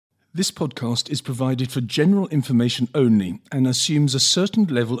This podcast is provided for general information only and assumes a certain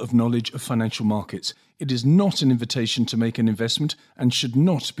level of knowledge of financial markets. It is not an invitation to make an investment and should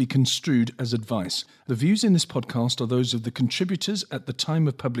not be construed as advice. The views in this podcast are those of the contributors at the time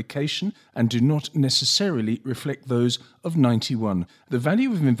of publication and do not necessarily reflect those of 91. The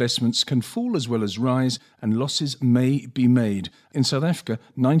value of investments can fall as well as rise, and losses may be made. In South Africa,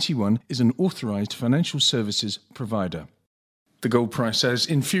 91 is an authorised financial services provider. The gold price has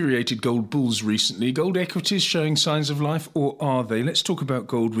infuriated gold bulls recently. Gold equities showing signs of life, or are they? Let's talk about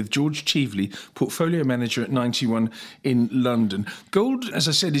gold with George Cheveley, portfolio manager at 91 in London. Gold, as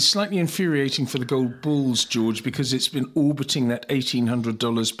I said, is slightly infuriating for the gold bulls, George, because it's been orbiting that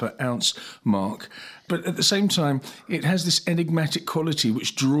 $1,800 per ounce mark. But at the same time, it has this enigmatic quality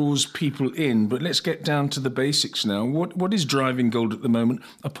which draws people in. But let's get down to the basics now. What is driving gold at the moment,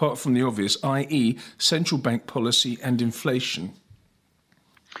 apart from the obvious, i.e. central bank policy and inflation?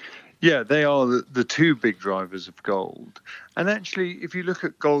 Yeah, they are the two big drivers of gold. And actually, if you look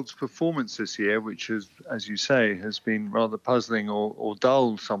at gold's performance this year, which is, as you say, has been rather puzzling or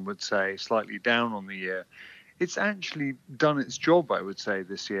dull, some would say, slightly down on the year, it's actually done its job, I would say,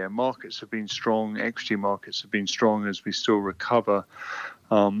 this year. Markets have been strong, equity markets have been strong as we still recover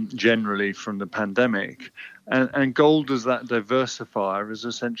generally from the pandemic. And gold, as that diversifier, has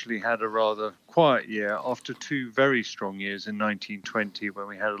essentially had a rather quiet year after two very strong years in 1920 when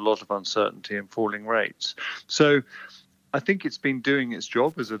we had a lot of uncertainty and falling rates. So I think it's been doing its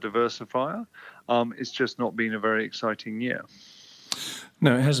job as a diversifier. It's just not been a very exciting year.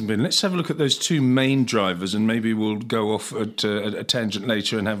 No, it hasn't been. Let's have a look at those two main drivers, and maybe we'll go off at a tangent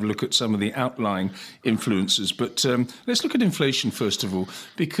later and have a look at some of the outlying influences. But let's look at inflation first of all,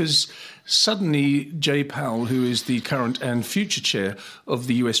 because suddenly Jay Powell, who is the current and future chair of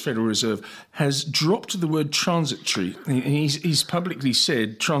the US Federal Reserve, has dropped the word transitory. He's publicly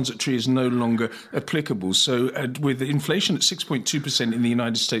said transitory is no longer applicable. So with inflation at 6.2% in the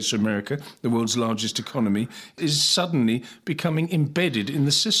United States of America, the world's largest economy, is suddenly becoming embedded in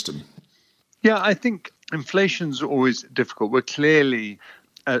the system. Yeah, I think inflation's always difficult. We're clearly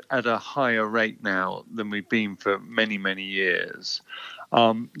at a higher rate now than we've been for many, many years.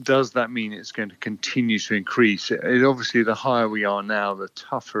 Does that mean it's going to continue to increase? Obviously, the higher we are now, the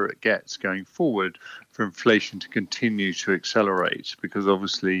tougher it gets going forward for inflation to continue to accelerate, because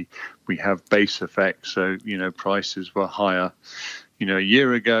obviously we have base effects. So, prices were higher, a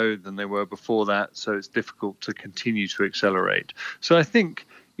year ago than they were before that. So it's difficult to continue to accelerate. So I think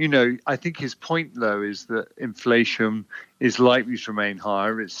his point, though, is that inflation is likely to remain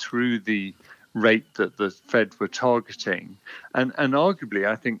higher. It's through the rate that the Fed were targeting. And arguably,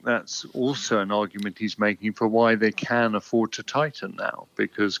 I think that's also an argument he's making for why they can afford to tighten now,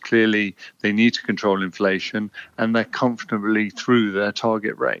 because clearly they need to control inflation and they're comfortably through their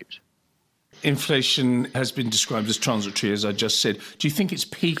target rate. Inflation has been described as transitory, as I just said. Do you think it's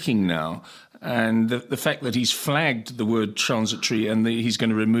peaking now? And the fact that he's flagged the word transitory and he's going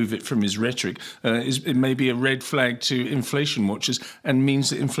to remove it from his rhetoric it may be a red flag to inflation watchers and means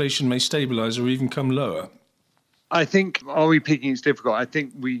that inflation may stabilise or even come lower. I think, are we peaking? It's difficult. I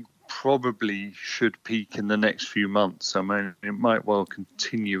think we probably should peak in the next few months. I mean, it might well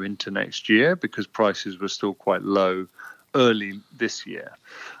continue into next year because prices were still quite low early this year.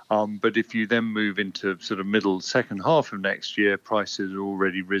 But if you then move into sort of second half of next year, prices are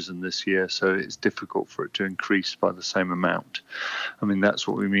already risen this year, so it's difficult for it to increase by the same amount. I mean, that's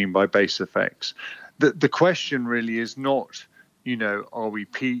what we mean by base effects. The question really is not, are we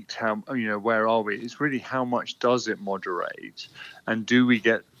peaked? Where are we? It's really how much does it moderate? And do we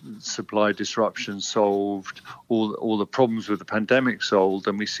get supply disruption solved, all the problems with the pandemic solved,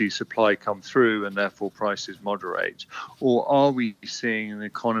 and we see supply come through and therefore prices moderate? Or are we seeing an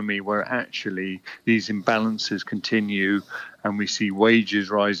economy where actually these imbalances continue and we see wages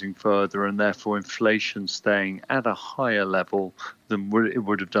rising further and therefore inflation staying at a higher level than it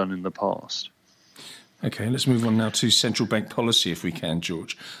would have done in the past? Okay, let's move on now to central bank policy, if we can,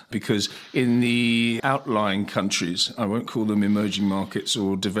 George, because in the outlying countries, I won't call them emerging markets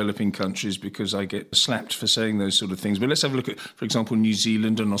or developing countries because I get slapped for saying those sort of things. But let's have a look at, for example, New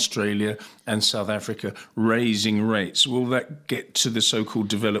Zealand and Australia and South Africa raising rates. Will that get to the so-called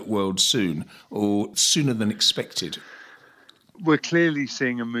developed world soon or sooner than expected? We're clearly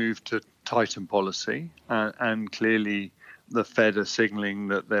seeing a move to tighten policy and clearly the Fed are signaling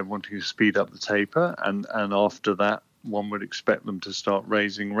that they're wanting to speed up the taper, and after that, one would expect them to start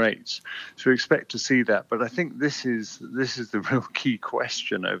raising rates. So we expect to see that. But I think this is the real key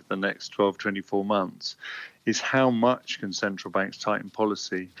question over the next 12, 24 months, is how much can central banks tighten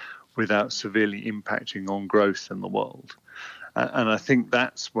policy without severely impacting on growth in the world? And I think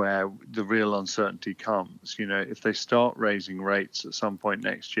that's where the real uncertainty comes. If they start raising rates at some point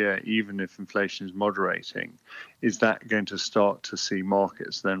next year, even if inflation is moderating, is that going to start to see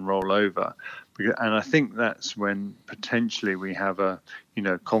markets then roll over? And I think that's when potentially we have a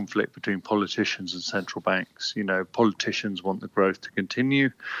conflict between politicians and central banks. Politicians want the growth to continue.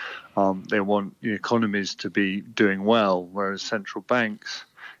 They want economies to be doing well, whereas central banks,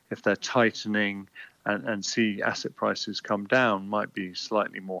 if they're tightening and see asset prices come down, might be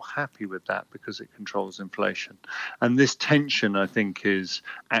slightly more happy with that because it controls inflation. And this tension, I think, is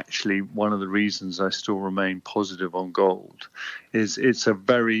actually one of the reasons I still remain positive on gold. It's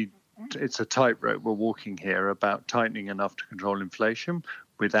a tightrope we're walking here about tightening enough to control inflation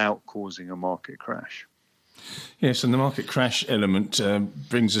without causing a market crash. Yes, and the market crash element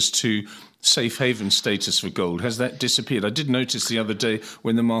brings us to safe haven status for gold. Has that disappeared? I did notice the other day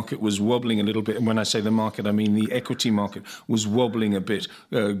when the market was wobbling a little bit, and when I say the market, I mean the equity market was wobbling a bit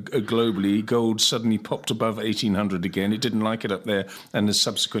globally. Gold suddenly popped above 1,800 again. It didn't like it up there and has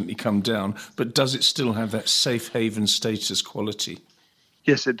subsequently come down. But does it still have that safe haven status quality?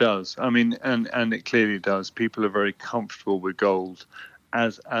 Yes, it does. I mean, and it clearly does. People are very comfortable with gold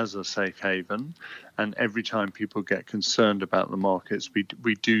as a safe haven, and every time people get concerned about the markets,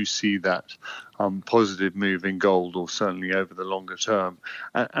 we do see that positive move in gold, or certainly over the longer term.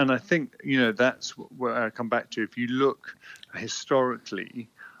 And I think that's where I come back to. If you look historically,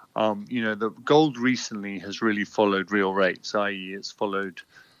 the gold recently has really followed real rates, i.e., it's followed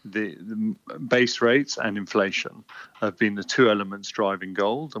the base rates, and inflation have been the two elements driving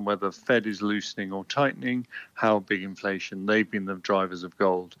gold. And whether Fed is loosening or tightening, how big inflation, they've been the drivers of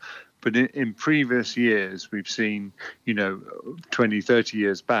gold. But in previous years, we've seen, 20, 30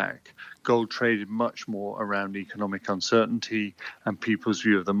 years back, gold traded much more around economic uncertainty and people's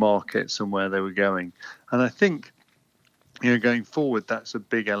view of the markets and where they were going. And I think, going forward, that's a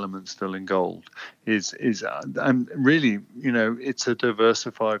big element still in gold. And really, it's a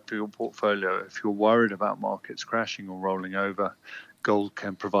diversified for your portfolio. If you're worried about markets crashing or rolling over, gold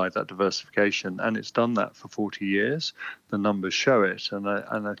can provide that diversification, and it's done that for 40 years. The numbers show it, and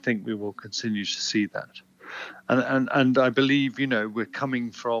I think we will continue to see that. And I believe, we're coming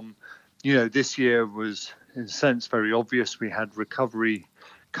from, this year was in a sense very obvious. We had recovery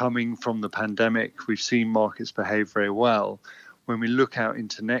coming from the pandemic. We've seen markets behave very well. When we look out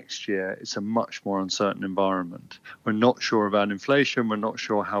into next year, it's a much more uncertain environment. We're not sure about inflation. We're not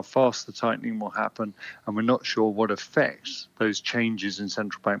sure how fast the tightening will happen. And we're not sure what effects those changes in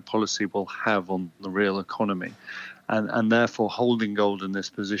central bank policy will have on the real economy. And therefore, holding gold in this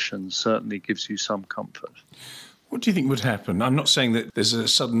position certainly gives you some comfort. What do you think would happen? I'm not saying that there's a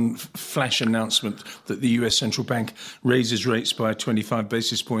sudden flash announcement that the US central bank raises rates by 25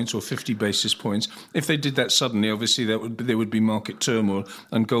 basis points or 50 basis points. If they did that suddenly, obviously there would be market turmoil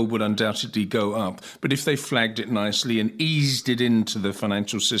and gold would undoubtedly go up. But if they flagged it nicely and eased it into the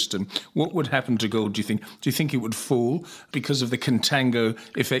financial system, what would happen to gold, do you think? Do you think it would fall because of the contango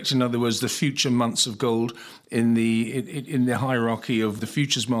effect? In other words, the future months of gold in the hierarchy of the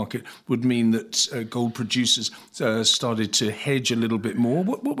futures market would mean that gold producers started to hedge a little bit more.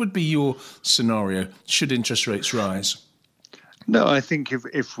 What would be your scenario should interest rates rise? No, I think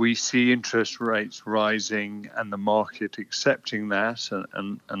if we see interest rates rising and the market accepting that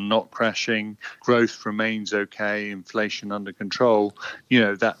and not crashing, growth remains okay, inflation under control,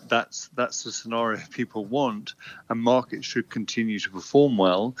 that's the scenario people want, and markets should continue to perform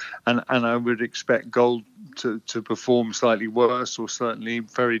well. And I would expect gold to perform slightly worse or certainly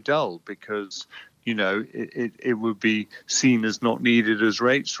very dull because it would be seen as not needed as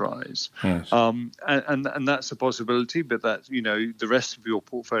rates rise. Yes. And that's a possibility, but that, the rest of your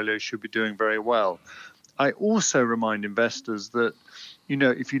portfolio should be doing very well. I also remind investors that,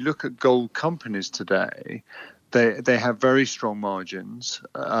 if you look at gold companies today, they have very strong margins.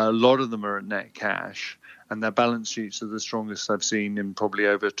 A lot of them are at net cash, and their balance sheets are the strongest I've seen in probably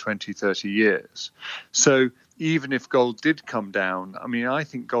over 20, 30 years. So even if gold did come down, I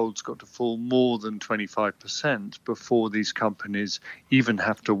think gold's got to fall more than 25% before these companies even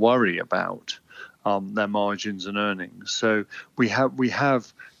have to worry about their margins and earnings. So we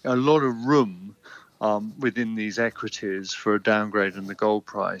have a lot of room within these equities for a downgrade in the gold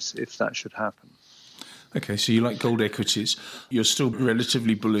price if that should happen. Okay, so you like gold equities. You're still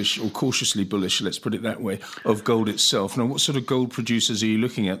relatively bullish, or cautiously bullish, let's put it that way, of gold itself. Now, what sort of gold producers are you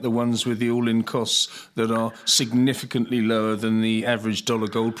looking at? The ones with the all-in costs that are significantly lower than the average dollar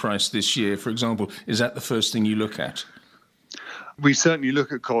gold price this year, for example. Is that the first thing you look at? We certainly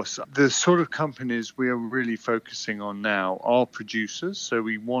look at costs. The sort of companies we are really focusing on now are producers. So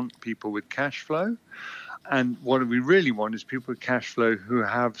we want people with cash flow. And what we really want is people with cash flow who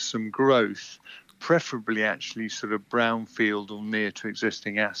have some growth, preferably actually sort of brownfield or near to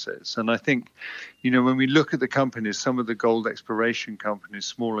existing assets. And I think, when we look at the companies, some of the gold exploration companies,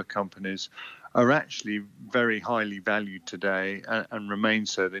 smaller companies, are actually very highly valued today and remain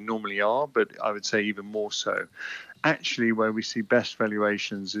so. They normally are, but I would say even more so. Actually, where we see best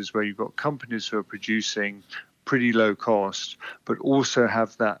valuations is where you've got companies who are producing pretty low cost, but also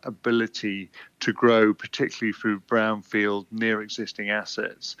have that ability to grow, particularly through brownfield, near existing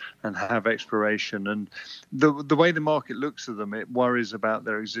assets, and have exploration. And the way the market looks at them, it worries about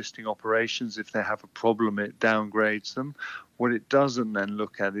their existing operations. If they have a problem, it downgrades them. What it doesn't then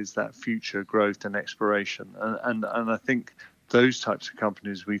look at is that future growth and exploration. And I think those types of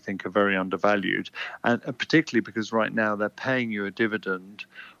companies we think are very undervalued, and particularly because right now they're paying you a dividend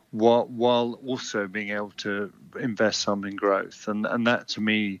while also being able to invest some in growth. And that to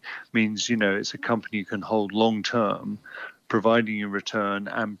me means, it's a company you can hold long term, providing you return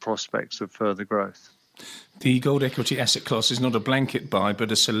and prospects of further growth. The gold equity asset class is not a blanket buy, but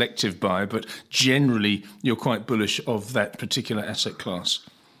a selective buy. But generally, you're quite bullish of that particular asset class.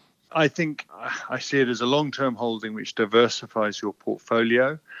 I think I see it as a long-term holding which diversifies your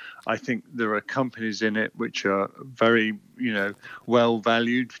portfolio. I think there are companies in it which are very, well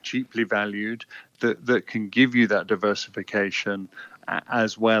valued, cheaply valued, that can give you that diversification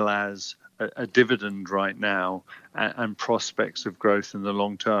as well as a dividend right now and prospects of growth in the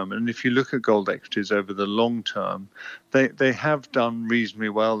long term. And if you look at gold equities over the long term, they have done reasonably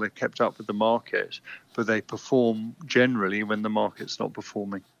well. They've kept up with the market, but they perform generally when the market's not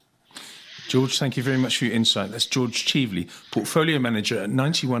performing. George, thank you very much for your insight. That's George Cheveley, Portfolio Manager at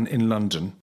 91 in London.